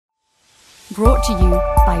Brought to you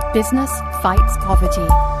by Business Fights Poverty.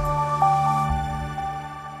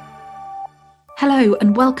 Hello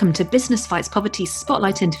and welcome to Business Fights Poverty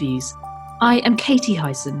Spotlight Interviews. I am Katie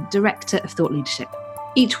Hyson, Director of Thought Leadership.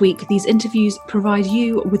 Each week, these interviews provide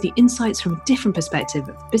you with the insights from a different perspective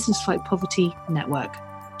of the Business Fight Poverty Network,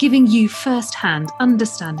 giving you first-hand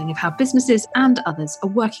understanding of how businesses and others are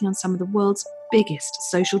working on some of the world's biggest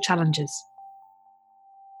social challenges.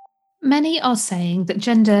 Many are saying that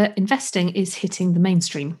gender investing is hitting the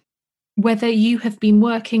mainstream. Whether you have been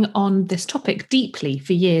working on this topic deeply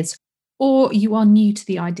for years or you are new to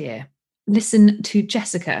the idea, listen to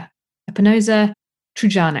Jessica Espinosa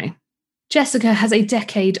Trujano. Jessica has a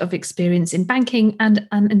decade of experience in banking and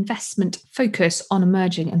an investment focus on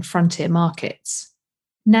emerging and frontier markets.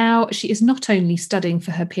 Now, she is not only studying for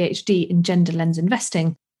her PhD in gender lens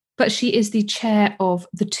investing, but she is the chair of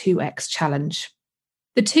the 2X Challenge.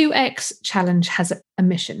 The 2X Challenge has a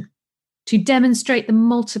mission: to demonstrate the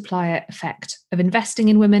multiplier effect of investing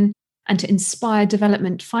in women and to inspire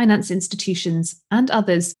development finance institutions and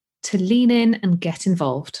others to lean in and get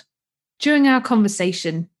involved. During our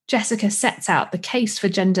conversation, Jessica sets out the case for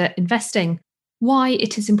gender investing, why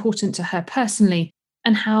it is important to her personally,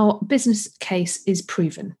 and how business case is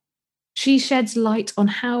proven. She sheds light on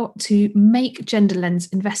how to make gender lens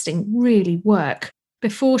investing really work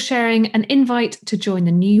before sharing an invite to join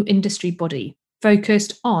the new industry body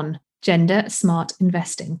focused on gender smart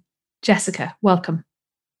investing. Jessica, welcome.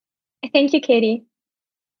 Thank you, Katie.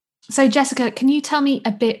 So Jessica, can you tell me a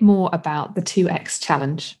bit more about the 2X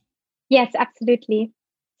Challenge? Yes, absolutely.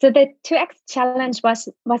 So the 2X Challenge was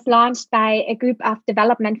launched by a group of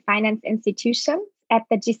development finance institutions at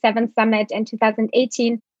the G7 Summit in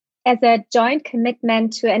 2018 as a joint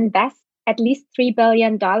commitment to invest at least $3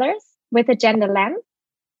 billion with a gender lens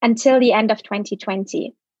until the end of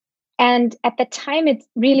 2020. And at the time, it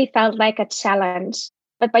really felt like a challenge.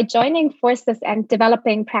 But by joining forces and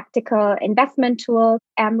developing practical investment tools,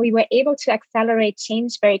 we were able to accelerate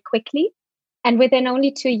change very quickly. And within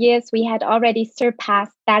only 2 years, we had already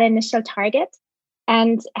surpassed that initial target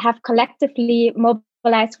and have collectively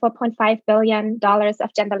mobilized $4.5 billion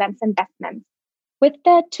of gender lens investments. With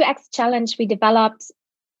the 2X Challenge, we developed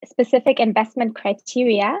specific investment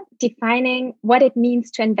criteria defining what it means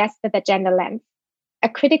to invest with a gender lens. A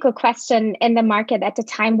critical question in the market at the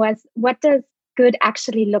time was, what does good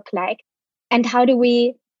actually look like? And how do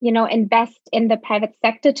we, invest in the private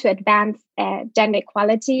sector to advance gender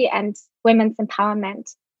equality and women's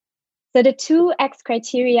empowerment? So the 2X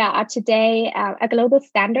criteria are today a global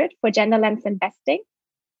standard for gender lens investing.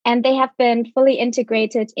 And they have been fully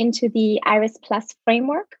integrated into the IRIS Plus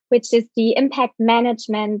framework, which is the impact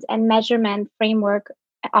management and measurement framework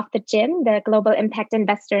of the GIN, the Global Impact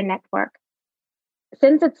Investor Network.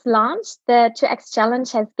 Since its launch, the 2X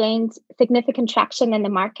Challenge has gained significant traction in the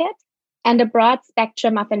market, and a broad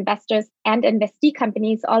spectrum of investors and investee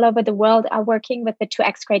companies all over the world are working with the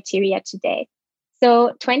 2X criteria today.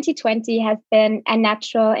 So 2020 has been a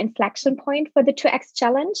natural inflection point for the 2X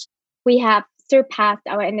Challenge. We have surpassed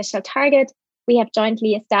our initial target. We have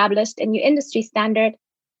jointly established a new industry standard,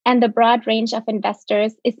 and the broad range of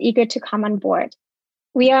investors is eager to come on board.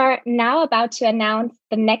 We are now about to announce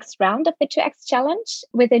the next round of the 2X Challenge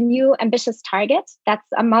with a new ambitious target that's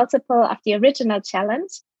a multiple of the original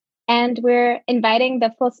challenge. And we're inviting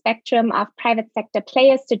the full spectrum of private sector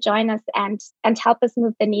players to join us and help us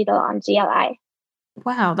move the needle on GLI.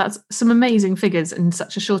 Wow, that's some amazing figures in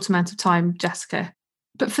such a short amount of time, Jessica.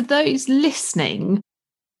 But for those listening,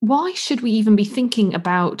 why should we even be thinking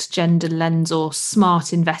about gender lens or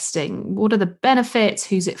smart investing? What are the benefits?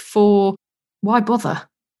 Who's it for? Why bother?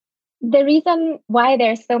 The reason why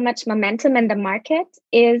there's so much momentum in the market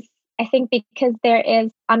is, I think, because there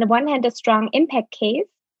is, on the one hand, a strong impact case,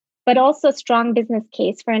 but also a strong business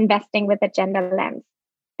case for investing with a gender lens.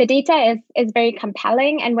 The data is very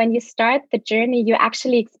compelling. And when you start the journey, you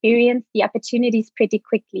actually experience the opportunities pretty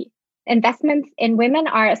quickly. Investments in women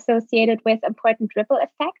are associated with important ripple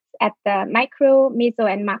effects at the micro,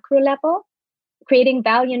 meso, and macro level, creating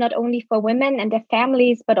value not only for women and their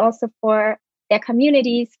families, but also for their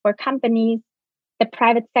communities, for companies, the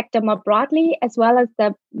private sector more broadly, as well as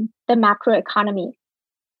the macro economy.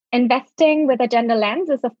 Investing with a gender lens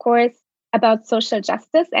is, of course, about social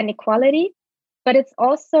justice and equality, but it's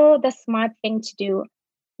also the smart thing to do.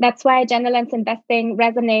 That's why gender lens investing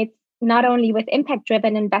resonates not only with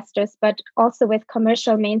impact-driven investors, but also with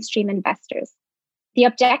commercial mainstream investors. The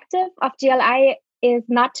objective of GLI is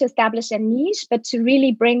not to establish a niche, but to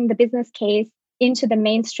really bring the business case into the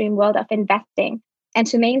mainstream world of investing and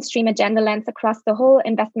to mainstream a gender lens across the whole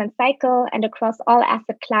investment cycle and across all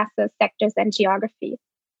asset classes, sectors, and geographies.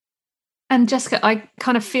 And Jessica, I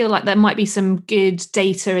kind of feel like there might be some good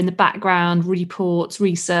data in the background, reports,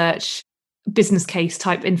 research, business case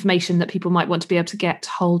type information that people might want to be able to get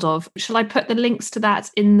hold of. Shall I put the links to that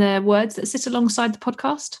in the words that sit alongside the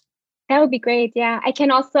podcast? That would be great. Yeah, I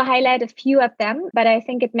can also highlight a few of them, but I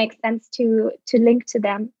think it makes sense to link to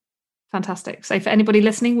them. Fantastic. So for anybody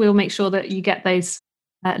listening, we'll make sure that you get those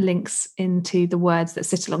links into the words that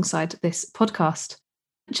sit alongside this podcast.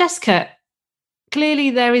 Jessica, clearly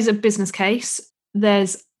there is a business case.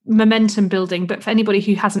 There's momentum building, but for anybody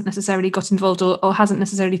who hasn't necessarily got involved or hasn't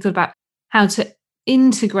necessarily thought about how to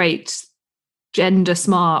integrate gender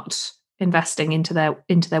smart investing into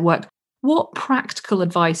their work, what practical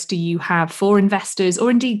advice do you have for investors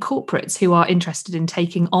or indeed corporates who are interested in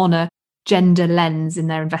taking on a gender lens in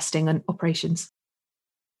their investing and operations?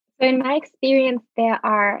 So in my experience, there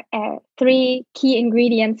are 3 key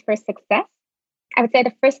ingredients for success. I would say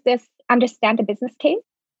the first is understand the business case.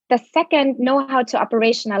 The second, know how to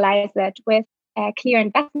operationalize it with clear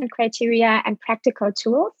investment criteria and practical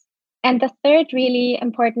tools. And the third really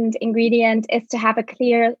important ingredient is to have a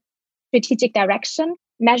clear strategic direction,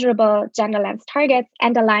 measurable gender lens targets,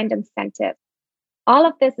 and aligned incentives. All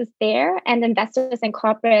of this is there, and investors and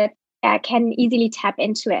corporate can easily tap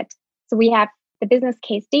into it. So we have the business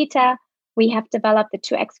case data. We have developed the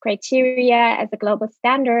 2X criteria as a global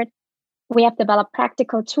standard. We have developed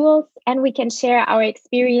practical tools, and we can share our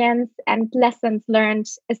experience and lessons learned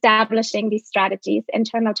establishing these strategies,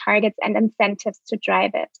 internal targets, and incentives to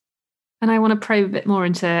drive it. And I want to probe a bit more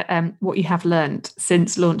into what you have learned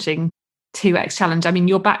since launching 2X Challenge. I mean,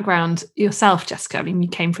 your background yourself, Jessica, I mean, you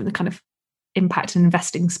came from the kind of impact and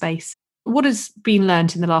investing space. What has been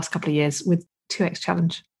learned in the last couple of years with 2X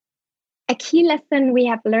Challenge? A key lesson we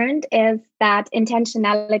have learned is that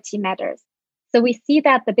intentionality matters. So we see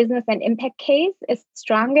that the business and impact case is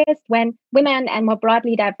strongest when women and more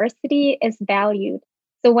broadly diversity is valued.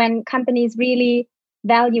 So when companies really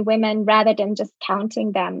value women rather than just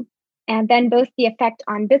counting them. And then both the effect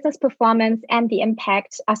on business performance and the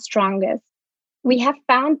impact are strongest. We have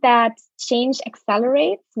found that change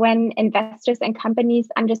accelerates when investors and companies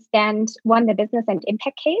understand, 1, the business and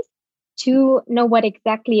impact case, 2, know what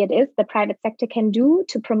exactly it is the private sector can do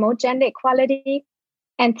to promote gender equality,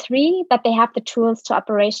 and 3, that they have the tools to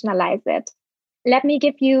operationalize it. Let me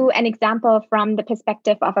give you an example from the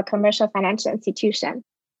perspective of a commercial financial institution.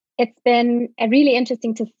 It's been really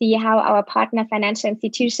interesting to see how our partner financial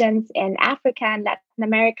institutions in Africa and Latin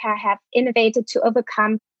America have innovated to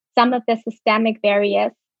overcome some of the systemic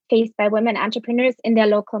barriers faced by women entrepreneurs in their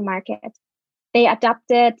local market. They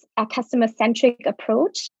adopted a customer-centric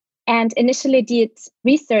approach and initially did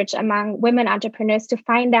research among women entrepreneurs to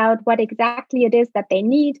find out what exactly it is that they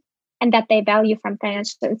need and that they value from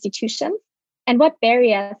financial institutions and what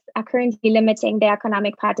barriers are currently limiting their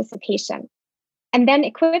economic participation. And then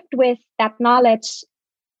equipped with that knowledge,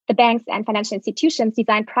 the banks and financial institutions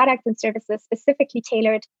design products and services specifically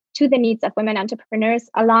tailored to the needs of women entrepreneurs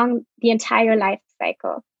along the entire life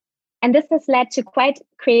cycle. And this has led to quite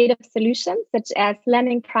creative solutions, such as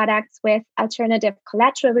lending products with alternative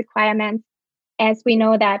collateral requirements, as we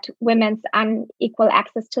know that women's unequal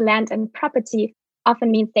access to land and property often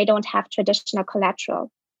means they don't have traditional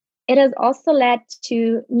collateral. It has also led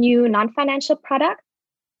to new non-financial products,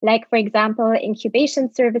 like, for example,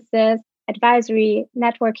 incubation services, advisory,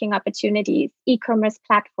 networking opportunities, e-commerce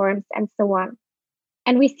platforms, and so on.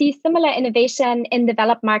 And we see similar innovation in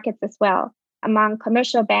developed markets as well, among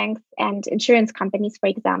commercial banks and insurance companies, for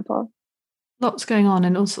example. Lots going on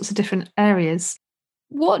in all sorts of different areas.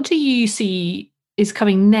 What do you see is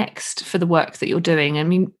coming next for the work that you're doing? I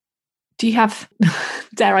mean, do you have,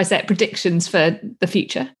 dare I say it, predictions for the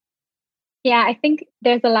future? Yeah, I think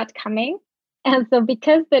there's a lot coming. And so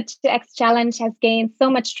because the 2X Challenge has gained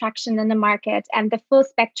so much traction in the market and the full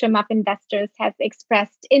spectrum of investors has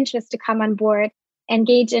expressed interest to come on board,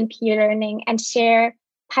 engage in peer learning, and share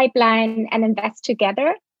pipeline and invest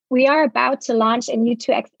together, we are about to launch a new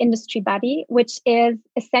 2X industry body, which is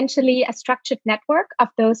essentially a structured network of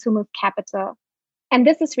those who move capital. And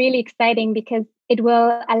this is really exciting because it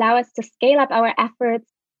will allow us to scale up our efforts,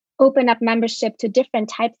 open up membership to different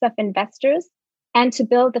types of investors, and to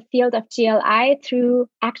build the field of GLI through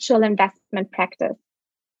actual investment practice.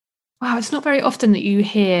 Wow, it's not very often that you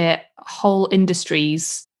hear whole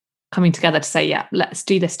industries coming together to say, yeah, let's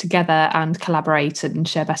do this together and collaborate and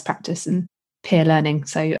share best practice and peer learning.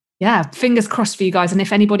 So yeah, fingers crossed for you guys. And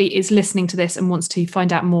if anybody is listening to this and wants to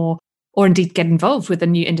find out more or indeed get involved with a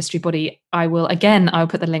new industry body, I'll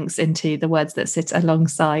put the links into the words that sit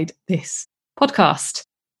alongside this podcast.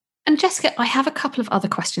 And Jessica, I have a couple of other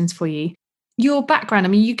questions for you. Your background, I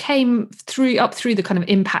mean, you came up through the kind of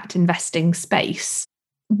impact investing space.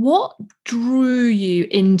 What drew you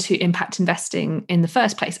into impact investing in the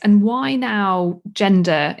first place, and why now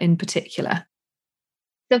gender in particular?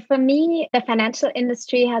 So for me, the financial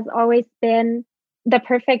industry has always been the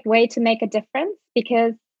perfect way to make a difference,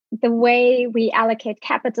 because the way we allocate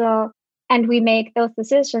capital and we make those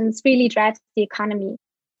decisions really drives the economy.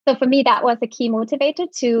 So for me, that was a key motivator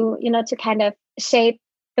to kind of shape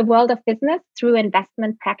the world of business through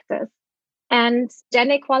investment practice. And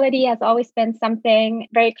gender equality has always been something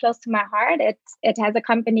very close to my heart. It has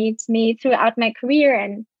accompanied me throughout my career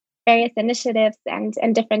and various initiatives and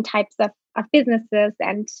different types of businesses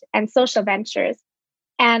and social ventures.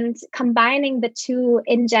 And combining the two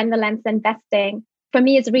in gender lens investing, for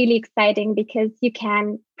me, is really exciting, because you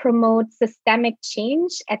can promote systemic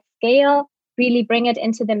change at scale, really bring it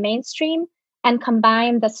into the mainstream, and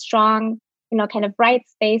combine the strong, kind of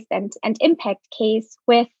rights-based and impact case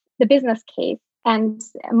with the business case, and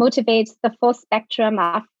motivates the full spectrum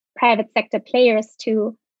of private sector players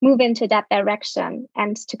to move into that direction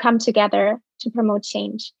and to come together to promote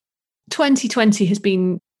change. 2020 has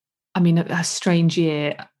been, a strange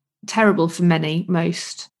year, terrible for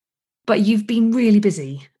most, but you've been really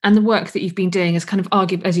busy, and the work that you've been doing has kind of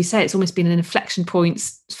argued, as you say, it's almost been an inflection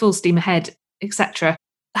point, full steam ahead, etc.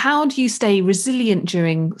 How do you stay resilient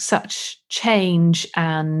during such change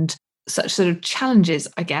and such sort of challenges,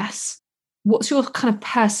 I guess? What's your kind of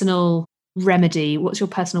personal remedy? What's your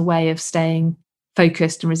personal way of staying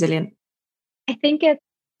focused and resilient? I think it's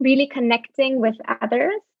really connecting with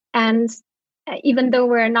others. And even though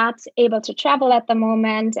we're not able to travel at the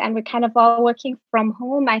moment and we're kind of all working from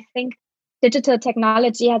home, I think digital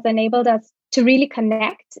technology has enabled us to really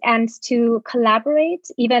connect and to collaborate,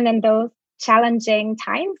 even in those challenging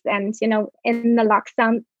times and, in the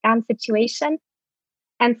lockdown situation.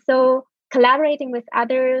 And so collaborating with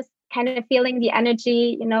others, kind of feeling the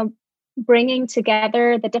energy, bringing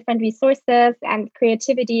together the different resources and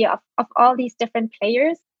creativity of all these different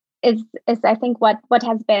players is I think what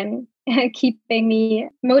has been keeping me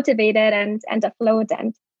motivated and afloat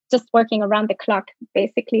and just working around the clock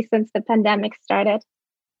basically since the pandemic started.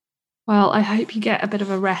 Well, I hope you get a bit of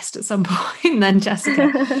a rest at some point then,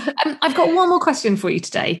 Jessica. I've got one more question for you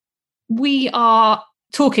today. We are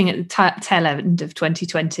talking at the tail end of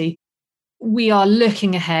 2020. We are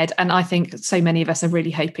looking ahead, and I think so many of us are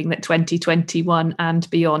really hoping that 2021 and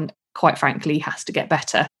beyond, quite frankly, has to get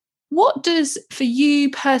better. What does, for you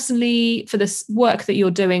personally, for this work that you're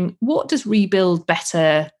doing, what does rebuild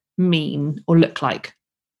better mean or look like?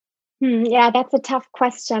 Yeah, that's a tough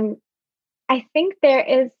question. I think there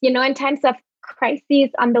is, in times of crises,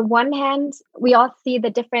 on the one hand, we all see the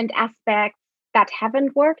different aspects that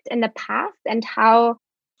haven't worked in the past and how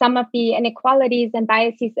some of the inequalities and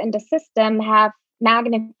biases in the system have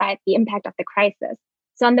magnified the impact of the crisis.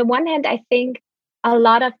 So on the one hand, I think a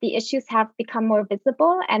lot of the issues have become more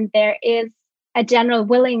visible, and there is a general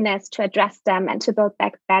willingness to address them and to build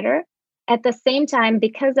back better. At the same time,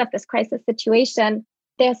 because of this crisis situation,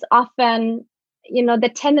 there's often,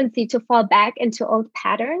 the tendency to fall back into old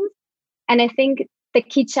patterns. And I think the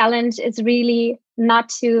key challenge is really not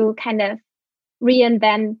to kind of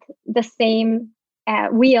reinvent the same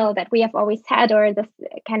wheel that we have always had, or this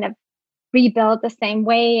kind of rebuild the same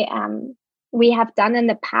way we have done in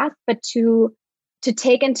the past, but to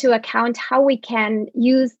take into account how we can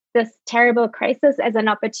use this terrible crisis as an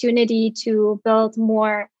opportunity to build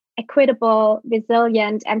more equitable,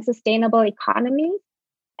 resilient, and sustainable economies.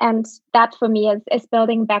 And that for me is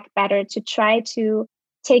building back better, to try to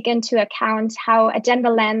take into account how a gender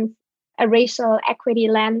lens, a racial equity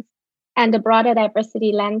lens, and a broader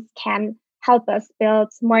diversity lens can help us build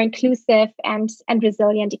more inclusive and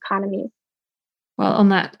resilient economies. Well, on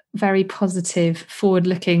that very positive,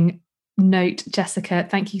 forward-looking note, Jessica,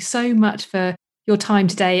 thank you so much for your time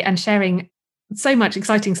today and sharing so much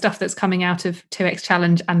exciting stuff that's coming out of 2X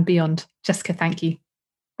Challenge and beyond. Jessica, thank you.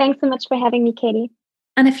 Thanks so much for having me, Katie.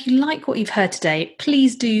 And if you like what you've heard today,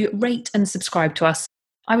 please do rate and subscribe to us.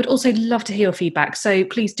 I would also love to hear your feedback, so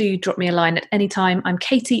please do drop me a line at any time. I'm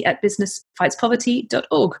Katie at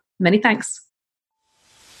businessfightspoverty.org. Many thanks.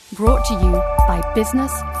 Brought to you by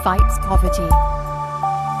Business Fights Poverty.